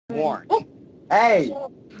warned. Oh, Hey!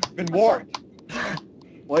 Been warned.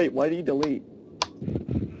 Wait, why do you delete?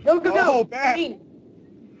 go, go, go. Oh, bad. Green.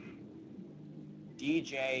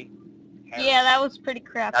 DJ. Harris. Yeah, that was pretty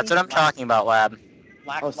crappy. That's what I'm talking about, Lab.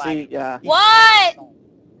 Black Oh, flag. see, yeah. What?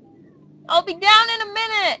 I'll be down in a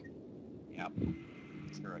minute. Yep.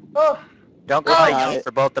 Screw it. Oh, Don't go Oh. yellow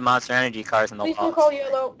for both the Monster Energy cars and the please don't walls. call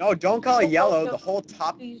yellow. No, don't call it yellow. The whole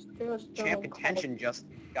top Please just champ don't call contention just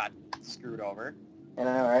got screwed over. And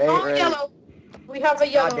alright, Oh, right? yellow. We have a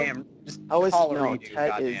yellow. Goddamn. Just I was call a no, redo. Ted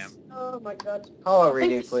Goddamn. is. Oh my god. Call a I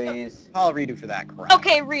think redo, it's- please. Call a redo for that crap.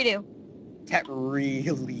 Okay, redo. Tet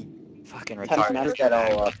really. Fucking Tenth retarded. match. That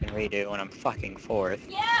all up. Fucking redo when I'm fucking fourth.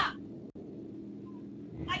 Yeah.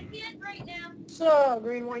 I can't right now. So,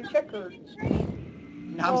 green, white, checkers.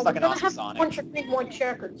 Now I'm stuck in awesome a Sonic. bunch of green, white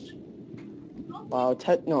checkers. Wow,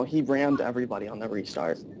 Ted, no, he rammed everybody on the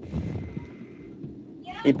restart.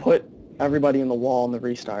 He put everybody in the wall on the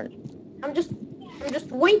restart. I'm just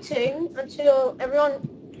waiting until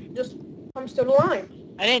everyone just comes to the line.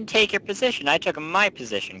 I didn't take your position. I took my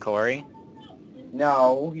position, Corey.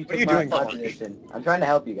 No, you What are took you my doing, Corey? position. I'm trying to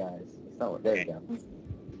help you guys. It's not, there you go.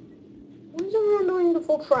 When is everyone doing the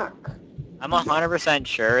full track? I'm 100%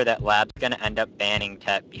 sure that Lab's gonna end up banning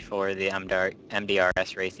Tet before the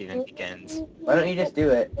MDRS race even begins. Why don't you just do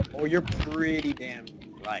it? Oh, you're pretty damn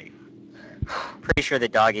right. Pretty sure the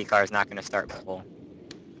doggy car is not gonna start pole.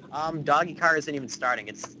 Doggy car isn't even starting.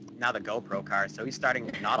 It's now the GoPro car, so he's starting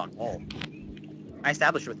not on pole. I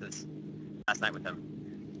established with this last night with him.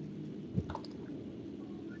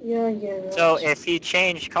 Yeah. So if he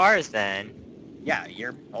changed cars then, Yeah,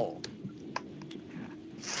 you're pole.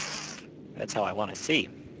 that's how I want to see.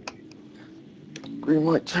 Green,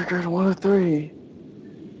 white, checkered, 1 of 3.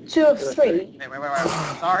 2 of 3.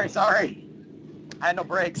 Wait. Sorry. I had no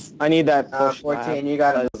brakes. I need that push 14, lab. you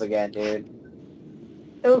gotta move again, dude.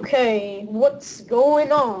 Okay, what's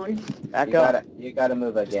going on? Back You up. gotta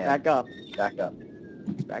move again. Back up. Back up.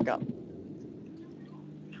 Back up.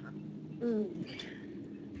 Hmm.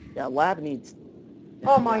 Yeah, lab needs.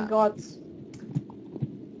 Oh my yeah. god.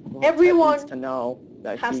 Well, Everyone Ted needs to know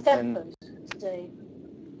that Has he can. tempers today.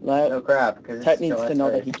 No crap, because Ted needs to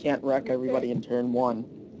know that he can't wreck everybody in turn 1.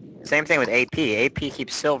 Same thing with AP. AP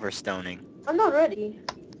keeps silverstoning. I'm not ready.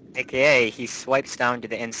 AKA, he swipes down to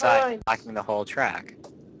the inside, Alright. blocking the whole track.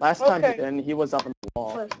 Last time Okay. he didn't, he was up in the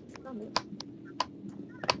wall. First,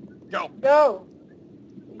 Go. Go.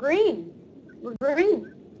 Green. We're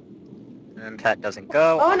green. And Tet doesn't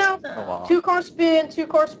go. Oh no. The wall. 2 car spin.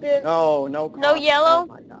 No. No cross. yellow? Oh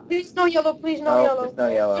my god. Please no yellow. Please no No, yellow. there's no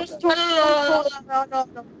yellow. Just no.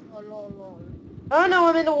 Oh no,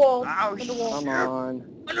 I'm in the wall. Oh, In the wall. Come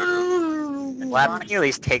on. Lab, can you at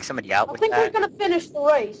least take somebody out I with think we're that? gonna finish the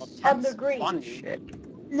race Well, on the Ted's green. spun me. Shit.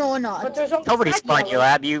 No, we're But not. there's only Nobody red spun you, yellow.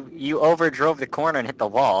 Lab. You overdrove the corner and hit the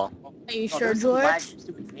wall. Are you Oh, sure, there's some lag, George?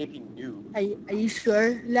 stupid AP noob. Are you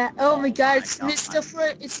sure? Oh my god, it's my Mr. God. Fro.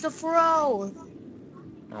 It's the Fro.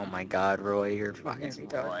 Oh my god, Roy, you're fucking It's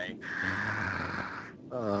retarded. Roy.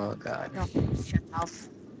 Oh god. No, shut off.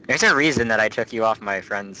 There's a reason that I took you off my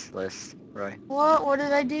friends list, Roy. What? What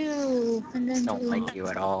did I do? I just don't like you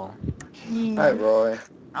at all. Alright, Roy.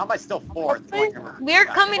 How am I still fourth? Okay. We're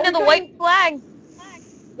coming to the white flag.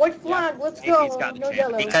 White flag. Let's AP's go. got the No champ.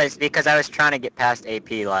 yellow. Because I was trying to get past AP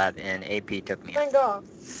Lab and AP took me. Thank God.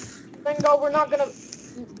 Thank God we're not gonna.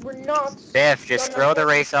 We're not. Biff, just throw the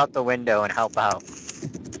race out the window and help out.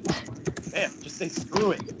 Yeah, just say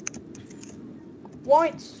screw it.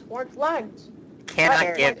 White flags.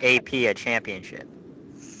 Cannot give AP a championship.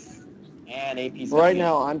 And AP's Right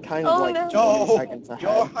now, I'm kind of Oh, like no. 20 seconds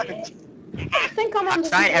ahead. I think I'm on I'm the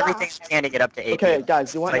trying lead everything lap. I can to get up to AP. Okay,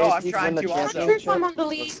 guys, do you want No, AP I'm to trying win the to also. I'm not sure if I'm championship? on the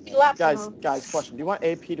lead lap now. Guys, question. Do you want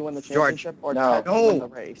AP to win the George. championship or No. Ted to win the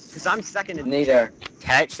race? Because I'm second in Neither.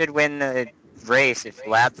 Tet should win the race if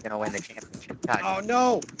Lab's gonna win the championship. God. Oh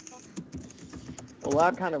no! Well,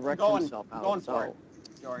 Lab kind of wrecked Going- himself out, going for so... it.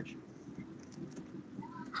 George.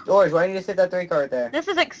 George, why didn't you just hit that 3 card there? This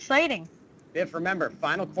is exciting. Biff, remember,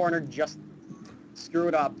 final corner, just screw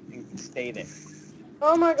it up and stay there.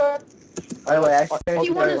 Oh my God. By the way, I should Okay,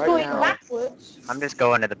 51 is right going now. backwards. I'm just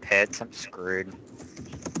going to the pits. I'm screwed.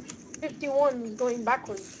 51 is going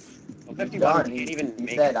backwards. Well, 51 Done. can't even He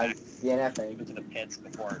make said it I'm back DNFing. even to the pits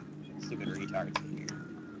before stupid retards get here.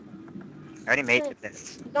 I already made the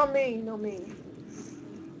pits. Not me.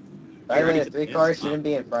 By the way, the 3 cars shouldn't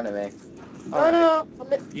be in front of me. Oh no.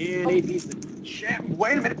 I'm in- And AP's the champ.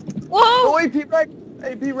 Wait a minute. Whoa! Oh, AP wreck!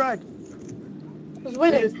 AP wreck! Who's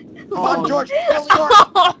winning? Come on, George. George.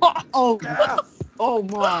 Oh, Yeah. oh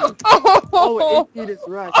my! Oh, AP just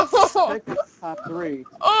wrecked. Pick top 3.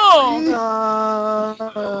 Oh!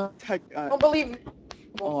 No! Tech, Don't believe me.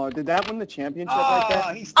 oh, did that win the championship right there?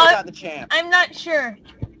 Oh, he still got the champ. I'm not sure.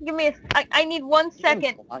 Give me I need 1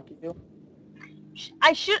 second. Should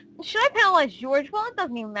I penalize George? Well, it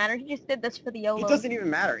doesn't even matter. He just did this for the YOLO. It doesn't even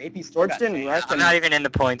matter. AP still George got didn't champ. wreck I'm not even in the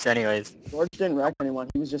points anyways. George didn't wreck anyone.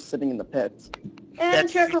 He was just sitting in the pits. And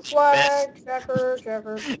That's checker flag,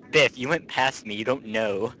 checker. Biff, you went past me. You don't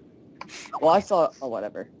know. Well, I saw. Oh,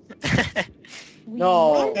 whatever.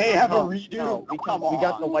 No. They have a no, redo? No, we Come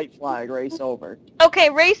got on. the white flag. Race over. Okay,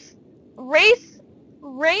 race. Race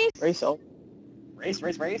over. Race.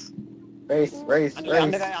 Race.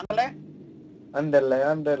 Andale.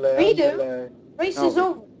 Andale. Redo? Race No, is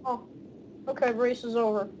over. Oh. Okay, race is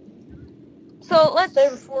over. So let's.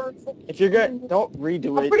 Save it for... If you're good, don't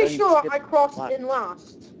redo it. I'm pretty then sure skip I the crossed flag. in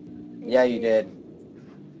last. Yeah, you did.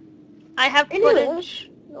 I have Anyway. footage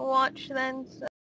to watch then. So.